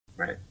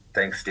Right.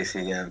 Thanks,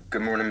 DC.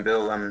 Good morning,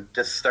 Bill.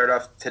 Just start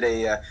off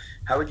today.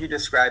 How would you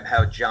describe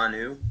how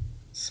Jonnu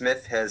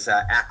Smith has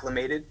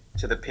acclimated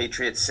to the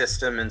Patriots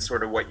system and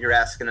sort of what you're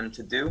asking him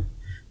to do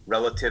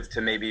relative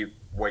to maybe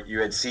what you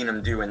had seen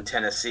him do in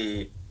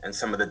Tennessee and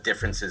some of the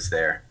differences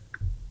there?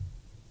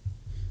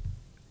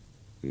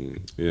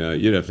 Yeah,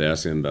 you'd have to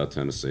ask him about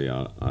Tennessee.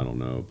 I don't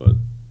know, but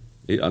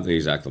I think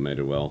he's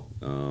acclimated well.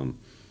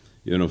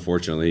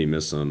 Fortunately, he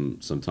missed some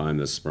time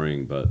this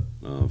spring, but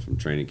from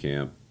training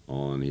camp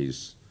on,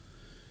 he's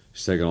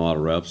taken a lot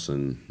of reps,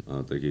 and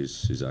I think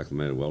he's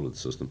acclimated well to the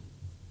system.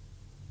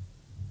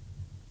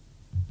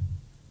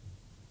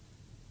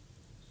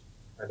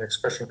 Our next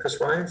question, Chris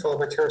Ryan, followed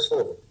by Tara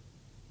Sullivan.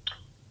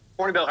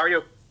 Morning, Bill. How are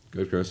you?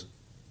 Good, Chris.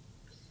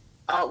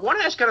 Want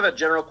to ask kind of a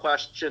general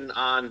question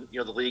on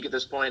the league at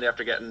this point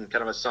after getting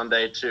kind of a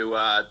Sunday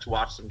to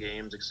watch some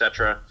games,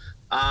 etc.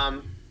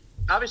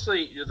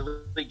 Obviously,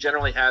 the league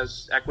generally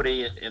has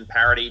equity and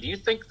parity. Do you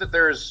think that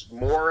there's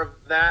more of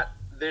that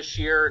this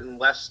year and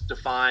less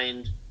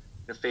defined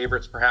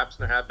favorites perhaps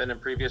than there have been in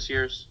previous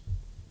years?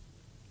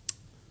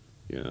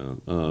 Yeah,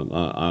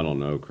 I don't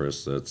know,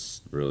 Chris.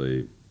 That's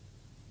really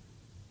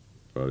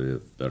probably a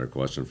better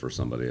question for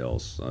somebody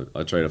else.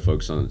 I try to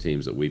focus on the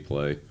teams that we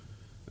play,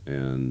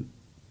 and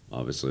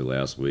obviously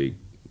last week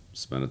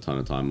spent a ton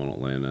of time on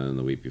Atlanta, and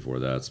the week before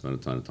that spent a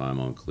ton of time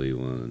on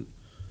Cleveland.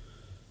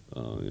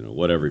 And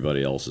what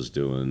everybody else is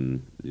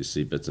doing, you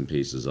see bits and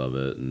pieces of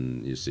it,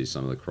 and you see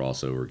some of the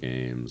crossover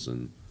games,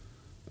 and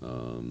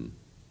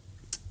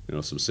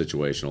some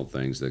situational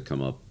things that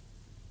come up.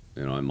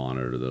 I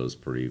monitor those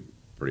pretty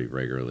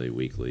regularly,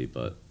 weekly,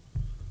 but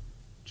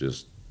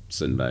just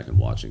sitting back and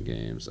watching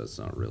games, that's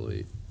not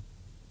really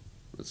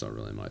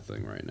my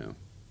thing right now.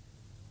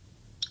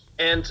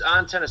 And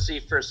on Tennessee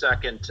for a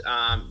second,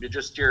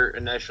 just your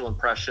initial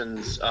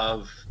impressions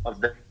of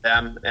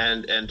them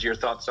and your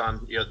thoughts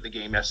on the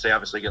game yesterday,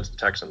 obviously against the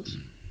Texans.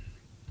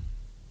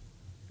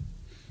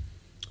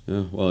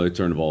 Yeah, well, they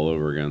turned the ball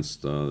over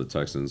against the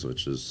Texans,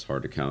 which is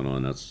hard to count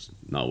on. That's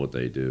not what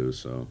they do,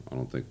 so I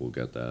don't think we'll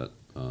get that.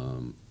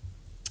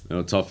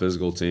 Tough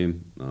physical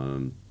team.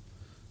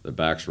 Their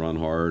backs run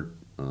hard.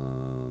 They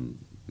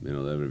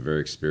have a very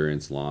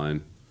experienced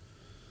line.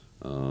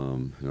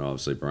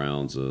 Obviously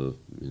Brown's a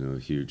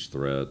huge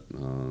threat.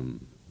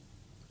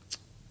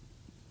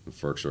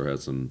 Ferkser had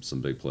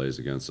some big plays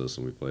against us,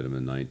 and we played them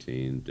in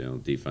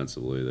 19.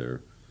 Defensively,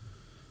 they're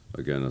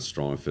again a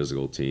strong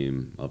physical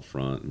team up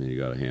front. I mean, you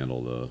got to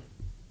handle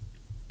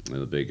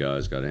the big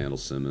guys. Got to handle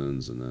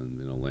Simmons, and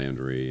then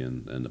Landry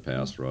and the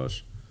pass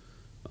rush.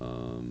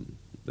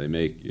 They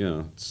make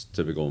it's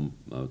typical.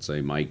 I would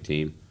say Mike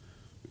team.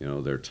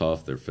 They're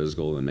tough, they're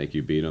physical, they make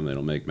you beat them, they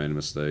don't make many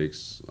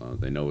mistakes,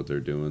 they know what they're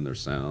doing, they're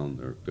sound,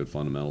 they're a good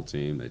fundamental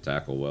team, they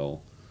tackle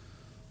well.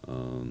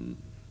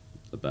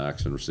 The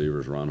backs and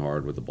receivers run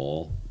hard with the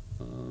ball,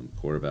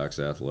 quarterback's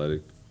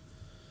athletic,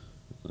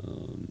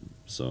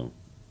 so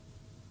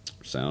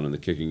sound in the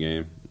kicking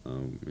game.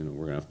 We're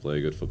going to have to play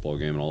a good football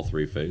game in all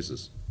three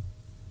phases.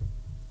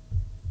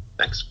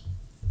 Thanks.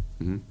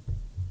 Mm-hmm.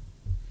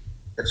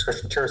 Next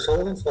question, Tara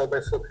Sullivan, followed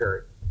by Phil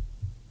Perry.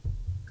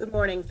 Good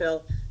morning,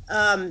 Phil.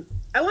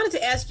 I wanted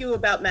to ask you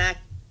about Mac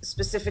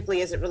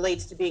specifically as it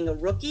relates to being a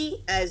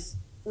rookie, as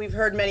we've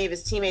heard many of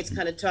his teammates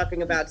kind of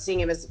talking about seeing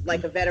him as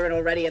like a veteran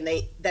already, and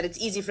that it's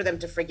easy for them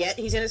to forget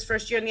he's in his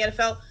first year in the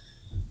NFL.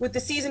 With the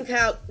season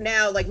count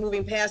now, like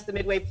moving past the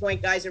midway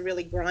point, guys are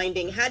really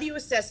grinding. How do you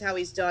assess how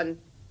he's done,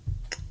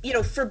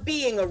 for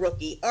being a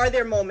rookie? Are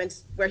there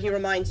moments where he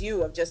reminds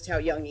you of just how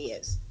young he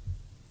is?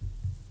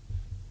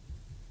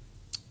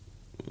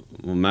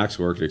 Well, Max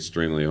worked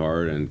extremely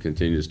hard and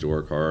continues to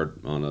work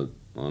hard on a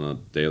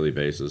daily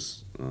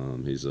basis.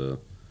 He's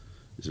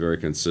very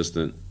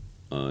consistent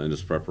in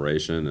his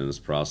preparation and his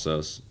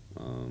process.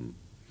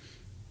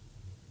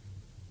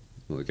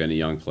 Like any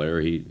young player,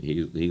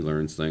 he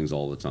learns things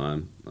all the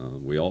time.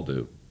 We all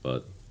do,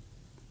 but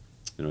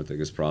I think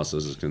his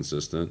process is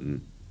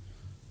consistent,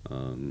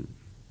 and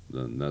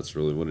that's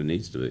really what it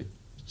needs to be.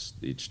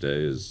 Just each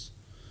day has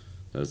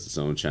its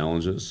own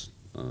challenges.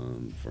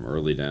 From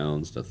early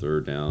downs to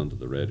third down to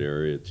the red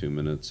area,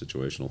 2-minute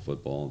situational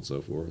football, and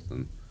so forth.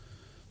 And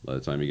by the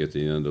time you get to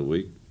the end of the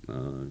week,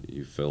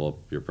 you fill up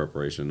your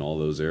preparation in all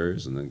those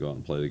areas, and then go out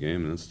and play the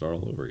game, and then start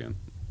all over again.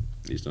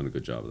 He's done a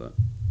good job of that.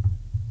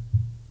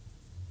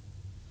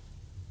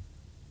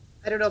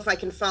 I don't know if I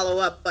can follow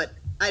up, but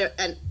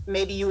and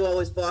maybe you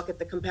always balk at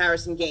the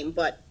comparison game,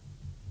 but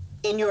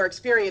in your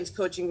experience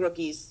coaching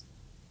rookies,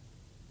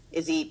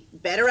 is he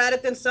better at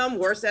it than some,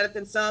 worse at it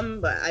than some?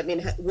 But I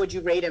mean, would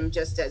you rate him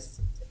just as,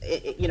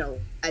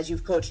 as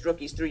you've coached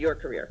rookies through your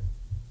career?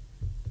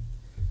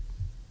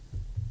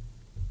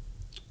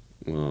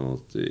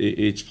 Well,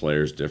 each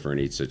player is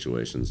different. Each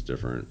situation is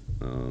different.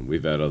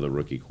 We've had other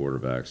rookie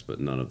quarterbacks, but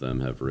none of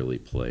them have really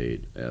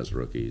played as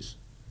rookies,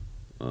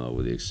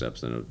 with the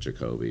exception of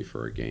Jacoby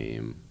for a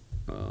game.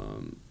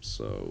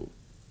 So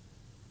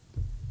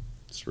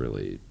it's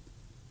really,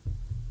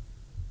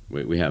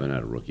 we haven't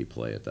had a rookie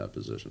play at that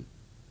position.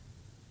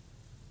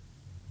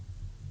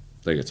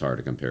 I think it's hard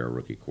to compare a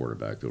rookie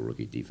quarterback to a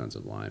rookie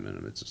defensive lineman,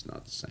 and it's just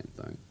not the same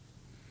thing.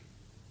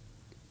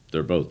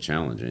 They're both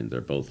challenging,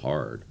 they're both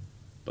hard,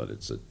 but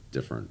it's a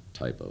different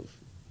type of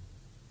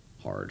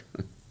hard.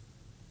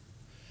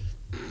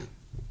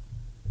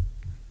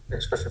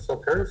 Next question, Phil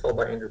Perry, followed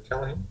by Andrew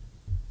Callahan.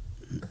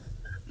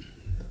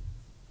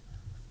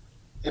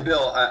 Hey,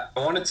 Bill, I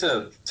wanted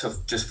to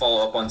just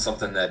follow up on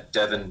something that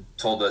Devin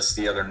told us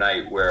the other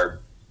night where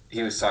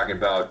he was talking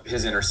about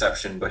his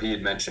interception, but he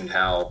had mentioned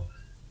how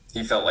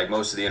he felt like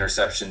most of the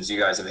interceptions you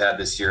guys have had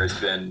this year has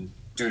been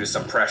due to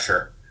some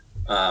pressure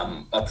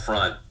up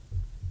front.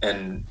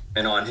 And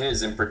on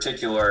his in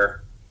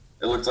particular,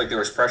 it looked like there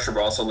was pressure,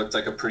 but also looked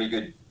like a pretty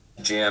good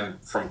jam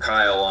from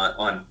Kyle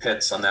on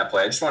Pitts on that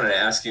play. I just wanted to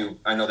ask you,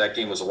 I know that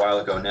game was a while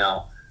ago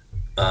now,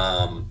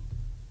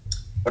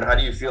 but how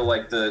do you feel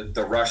like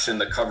the rush and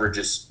the coverage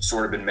has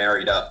sort of been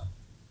married up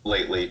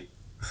lately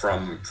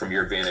from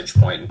your vantage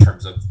point in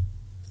terms of,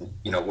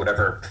 you know,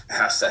 whatever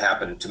has to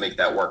happen to make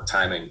that work,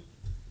 timing,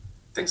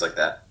 things like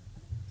that?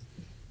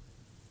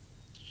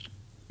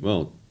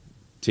 Well,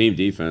 team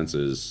defense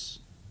is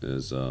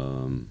it's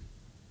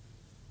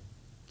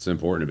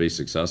important to be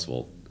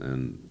successful.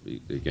 And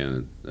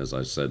again, as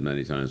I've said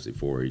many times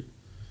before, you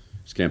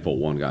just can't put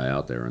one guy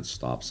out there and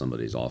stop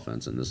somebody's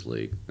offense in this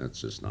league.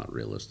 That's just not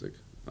realistic.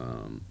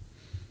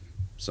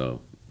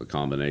 So the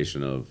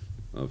combination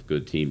of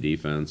good team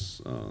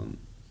defense,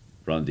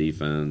 run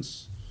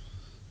defense,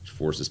 which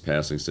forces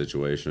passing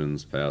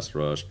situations, pass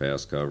rush,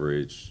 pass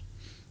coverage,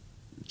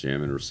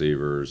 jamming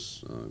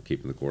receivers,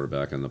 keeping the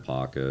quarterback in the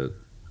pocket,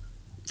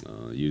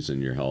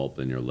 using your help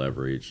and your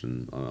leverage,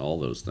 and all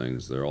those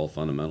things. They're all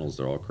fundamentals.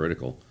 They're all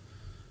critical.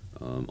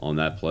 On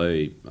that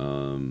play,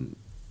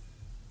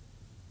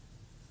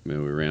 we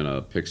ran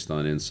a pick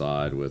stun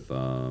inside with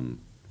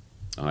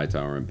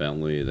Hightower and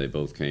Bentley. They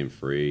both came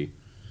free.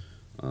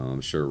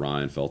 I'm sure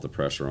Ryan felt the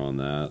pressure on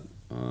that.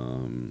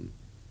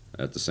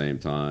 At the same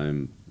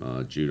time,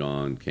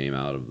 Judon came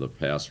out of the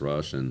pass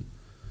rush and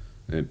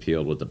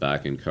peeled with the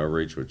back end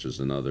coverage, which is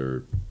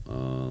another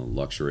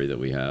luxury that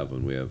we have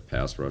when we have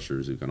pass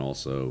rushers who can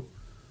also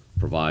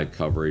provide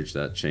coverage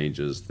that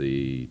changes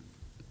the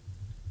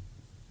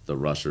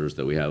rushers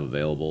that we have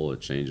available.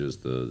 It changes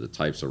the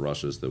types of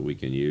rushes that we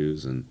can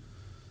use and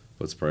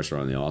puts pressure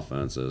on the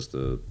offense as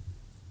to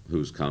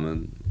who's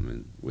coming. I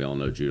mean, we all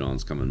know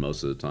Judon's coming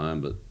most of the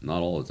time, but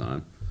not all the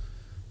time.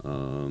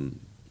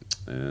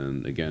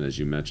 And again, as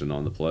you mentioned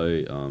on the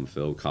play,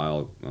 Phil,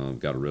 Kyle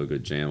got a real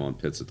good jam on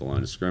Pitts at the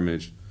line of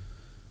scrimmage.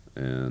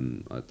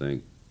 And I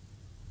think,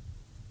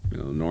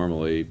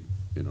 normally,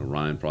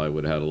 Ryan probably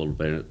would have had a little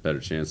bit better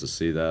chance to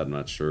see that. I'm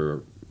not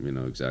sure,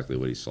 exactly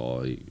what he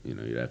saw.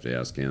 You'd have to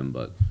ask him.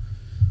 But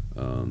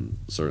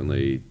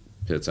certainly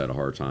Pitts had a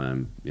hard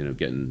time,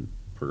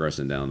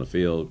 progressing down the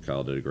field.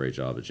 Kyle did a great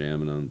job of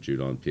jamming him.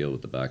 Judon peeled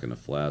with the back in the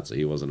flat, so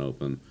he wasn't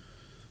open.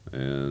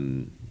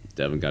 And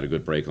Devin got a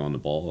good break on the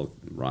ball.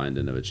 Ryan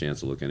didn't have a chance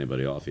to look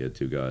anybody off. He had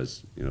two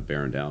guys,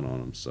 bearing down on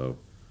him. So,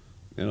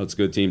 it's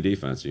good team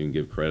defense. You can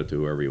give credit to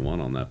whoever you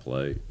want on that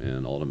play.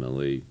 And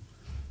ultimately,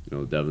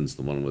 Devin's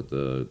the one with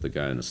the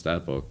guy in the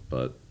stat book.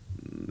 But,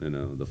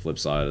 the flip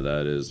side of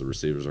that is the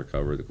receivers are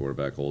covered, the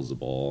quarterback holds the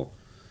ball,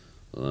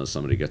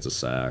 somebody gets a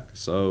sack.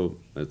 So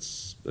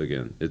it's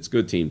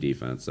good team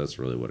defense. That's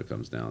really what it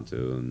comes down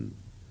to. And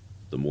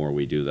the more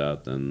we do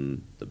that,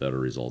 then the better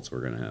results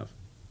we're going to have.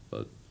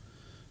 But,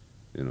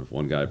 if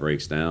one guy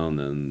breaks down,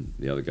 then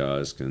the other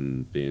guys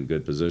can be in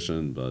good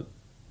position. But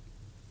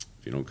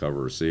if you don't cover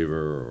a receiver,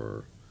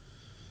 or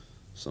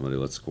somebody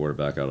lets the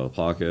quarterback out of the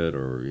pocket,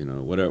 or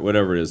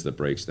whatever it is that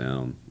breaks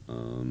down,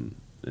 in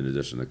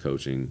addition to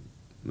coaching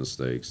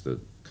mistakes that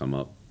come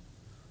up,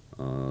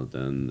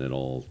 then it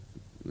all,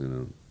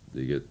 you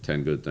get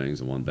 10 good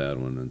things and one bad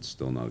one, and it's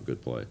still not a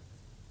good play.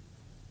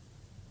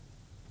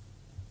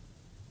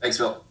 Thanks,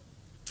 Bill.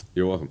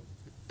 You're welcome.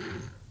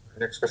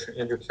 Next question,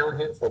 Andrew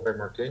Callahan, followed by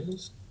Mark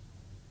Daniels.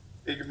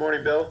 Hey, good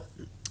morning, Bill.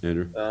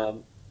 Andrew?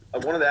 I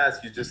wanted to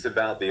ask you just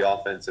about the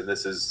offense, and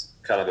this is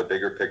kind of a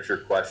bigger picture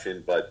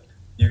question, but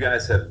you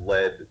guys have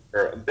led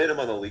or been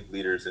among the league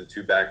leaders in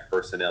two-back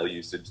personnel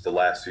usage the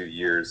last few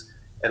years.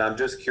 And I'm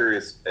just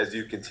curious, as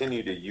you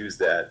continue to use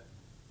that,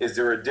 is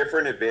there a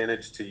different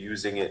advantage to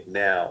using it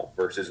now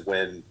versus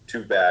when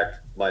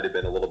two-back might have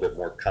been a little bit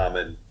more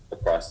common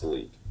across the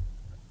league?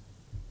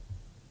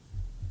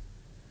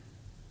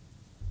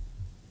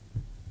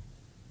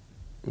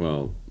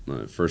 Well,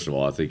 first of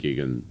all, I think you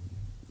can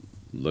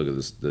look at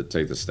this,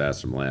 take the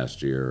stats from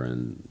last year,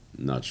 and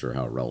not sure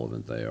how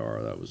relevant they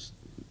are.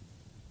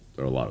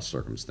 There are a lot of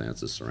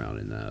circumstances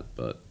surrounding that,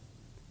 but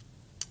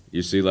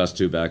you see less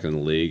two-back in the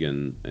league,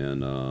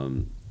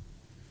 and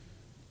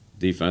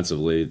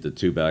defensively, the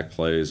two-back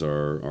plays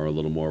are a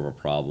little more of a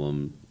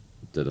problem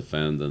to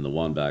defend than the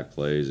one-back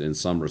plays in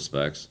some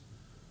respects,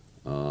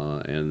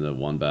 and the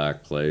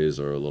one-back plays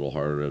are a little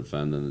harder to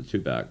defend than the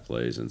two-back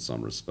plays in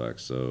some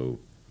respects. So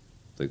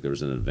I think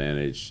there's an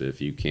advantage if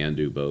you can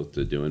do both,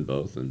 to doing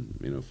both,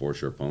 and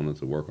force your opponent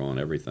to work on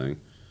everything.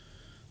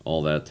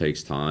 All that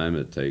takes time.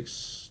 It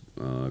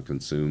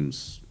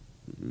consumes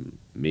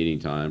meeting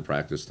time,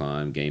 practice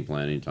time, game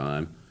planning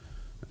time.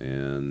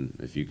 And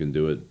if you can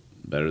do it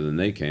better than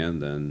they can,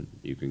 then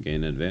you can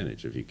gain an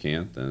advantage. If you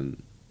can't,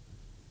 then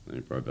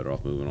you're probably better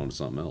off moving on to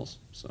something else.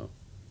 So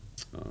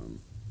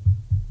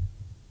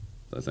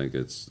I think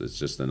it's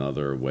just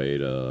another way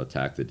to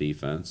attack the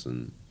defense.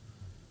 And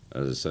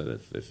as I said,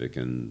 if it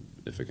can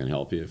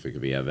help you, if it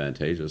can be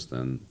advantageous,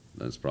 then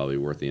that's probably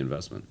worth the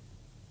investment.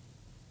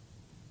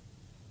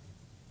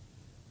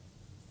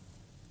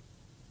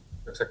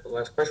 Looks like the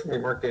last question will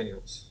be Mark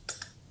Daniels.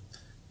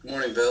 Good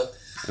morning, Bill.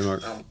 Hey,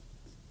 Mark.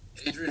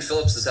 Adrian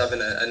Phillips is having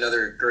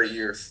another great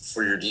year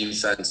for your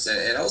defense,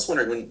 and I was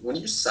wondering, when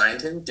you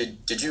signed him,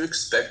 did you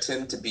expect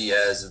him to be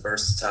as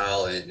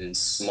versatile and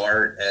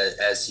smart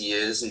as he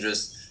is, and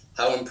just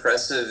how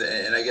impressive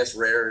and I guess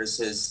rare is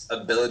his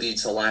ability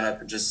to line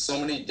up in just so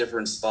many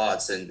different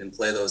spots and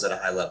play those at a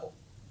high level?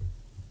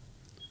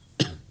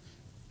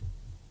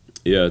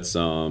 Yeah, it's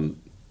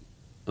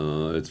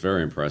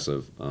very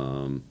impressive.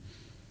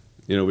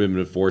 We've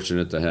been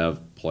fortunate to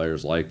have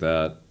players like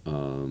that.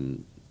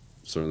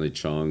 Certainly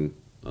Chung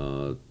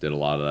did a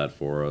lot of that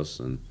for us,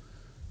 and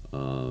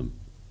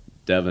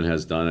Devin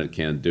has done it,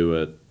 can do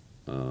it.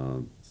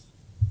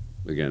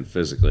 Again,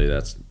 physically,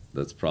 that's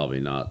probably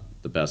not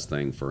the best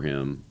thing for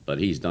him, but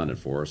he's done it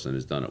for us and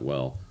has done it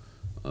well.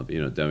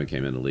 Devin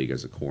came in the league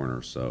as a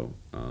corner, so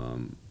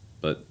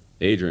but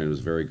Adrian was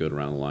very good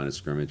around the line of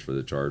scrimmage for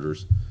the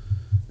Chargers,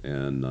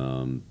 and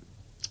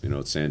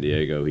at San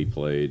Diego he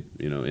played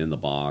in the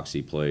box,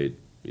 he played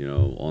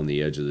on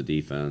the edge of the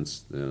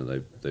defense.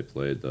 They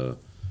played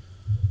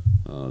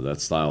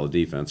that style of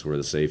defense where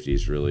the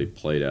safeties really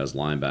played as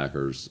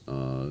linebackers,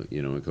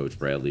 in Coach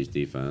Bradley's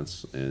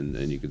defense,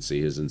 and you could see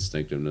his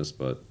instinctiveness.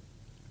 But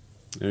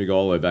you go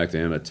all the way back to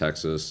him at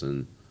Texas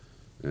and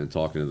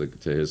talking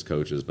to his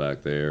coaches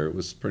back there, it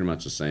was pretty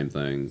much the same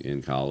thing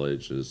in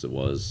college as it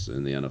was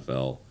in the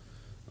NFL.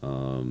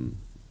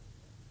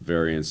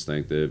 Very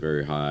instinctive,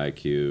 very high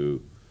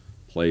IQ,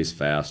 plays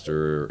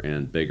faster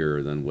and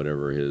bigger than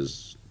whatever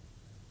his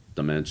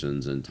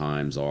dimensions and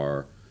times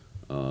are.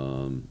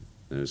 And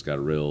he's got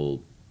a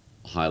real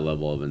high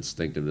level of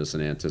instinctiveness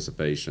and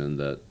anticipation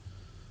that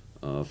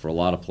for a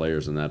lot of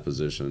players in that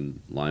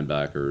position,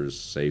 linebackers,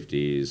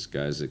 safeties,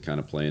 guys that kind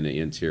of play in the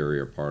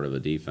interior part of a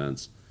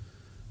defense,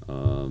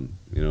 when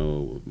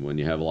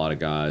you have a lot of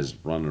guys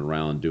running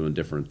around doing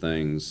different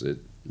things,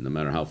 no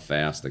matter how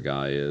fast the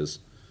guy is,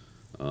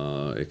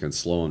 it can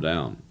slow him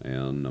down.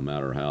 And no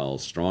matter how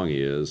strong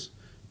he is,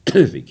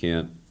 if he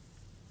can't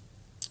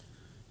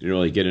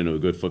really get into a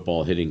good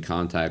football hitting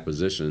contact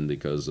position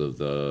because of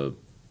the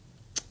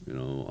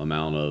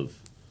amount of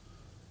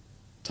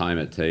time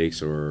it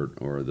takes or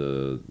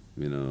the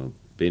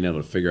being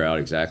able to figure out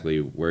exactly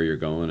where you're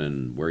going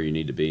and where you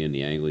need to be and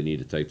the angle you need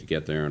to take to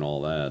get there and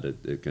all that,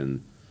 it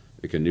can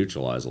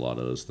neutralize a lot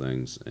of those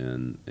things.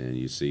 And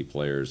you see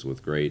players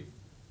with great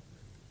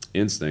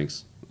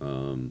instincts,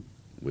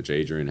 which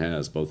Adrian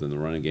has, both in the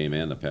running game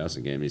and the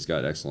passing game. He's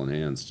got excellent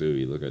hands too.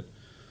 You look at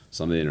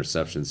some of the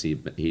interceptions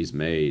he's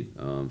made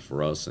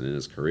for us and in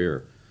his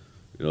career.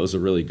 Those are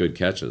really good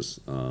catches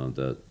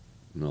that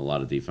a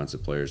lot of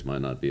defensive players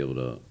might not be able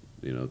to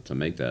to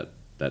make that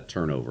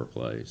turnover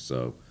play.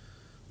 So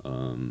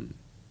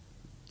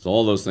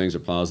all those things are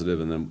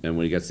positive. And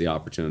when he gets the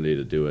opportunity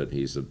to do it,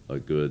 he's a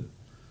good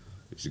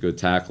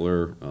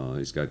tackler.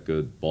 He's got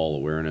good ball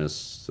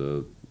awareness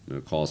to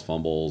cause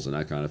fumbles and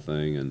that kind of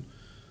thing,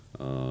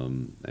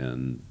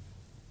 and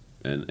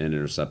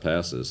intercept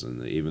passes.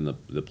 And even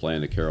the play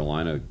in the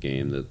Carolina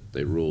game that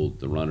they ruled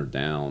the runner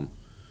down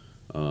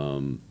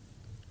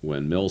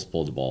when Mills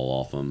pulled the ball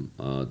off him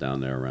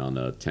down there around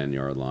the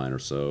 10-yard line or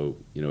so.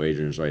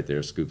 Adrian's right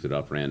there, scooped it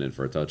up, ran in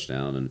for a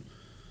touchdown,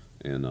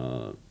 and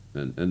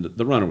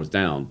the runner was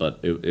down, but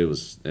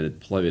it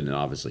play didn't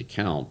obviously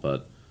count,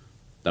 but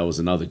that was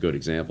another good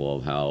example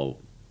of how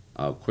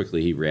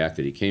quickly he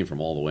reacted. He came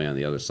from all the way on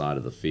the other side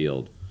of the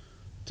field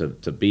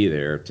to be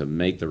there, to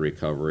make the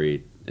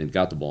recovery, and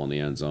got the ball in the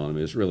end zone. I mean,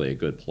 it was really a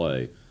good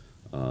play.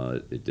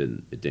 It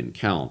didn't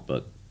count,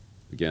 but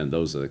again,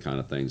 those are the kind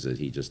of things that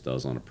he just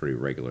does on a pretty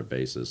regular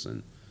basis,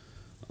 and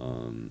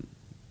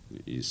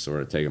you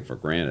sort of take them for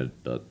granted,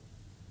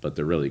 but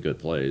they're really good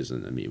plays.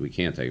 And I mean, we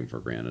can't take them for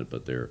granted,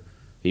 but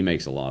he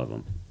makes a lot of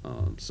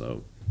them.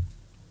 So,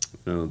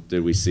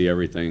 did we see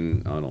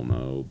everything? I don't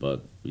know,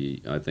 but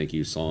I think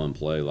you saw him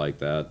play like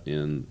that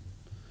in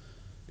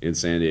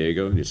San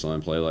Diego, and you saw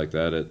him play like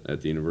that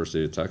at the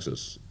University of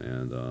Texas,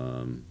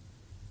 and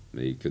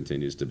he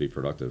continues to be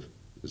productive.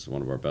 He's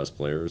one of our best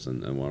players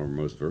and one of our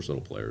most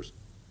versatile players.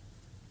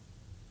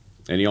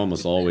 And he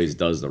almost always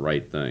does the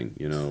right thing.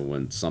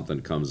 When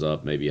something comes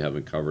up, maybe you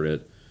haven't covered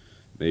it,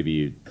 maybe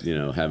you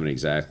haven't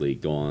exactly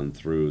gone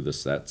through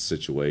that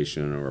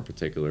situation or a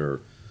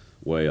particular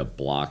way of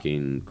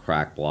blocking,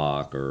 crack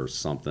block or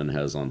something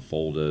has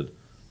unfolded,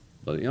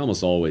 but he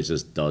almost always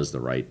just does the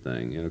right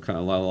thing. Kind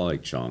of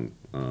like Chung.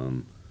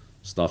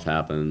 Stuff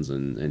happens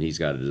and he's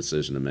got a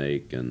decision to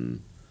make,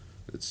 and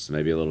it's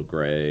maybe a little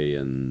gray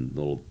and a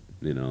little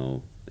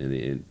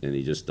and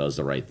he just does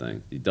the right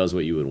thing. He does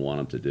what you would want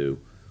him to do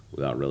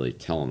without really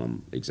telling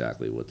him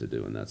exactly what to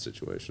do in that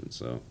situation.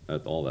 So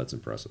all that's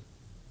impressive.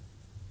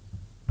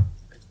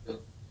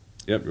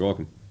 Yep, you're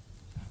welcome.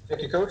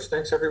 Thank you, Coach.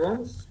 Thanks,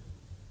 everyone.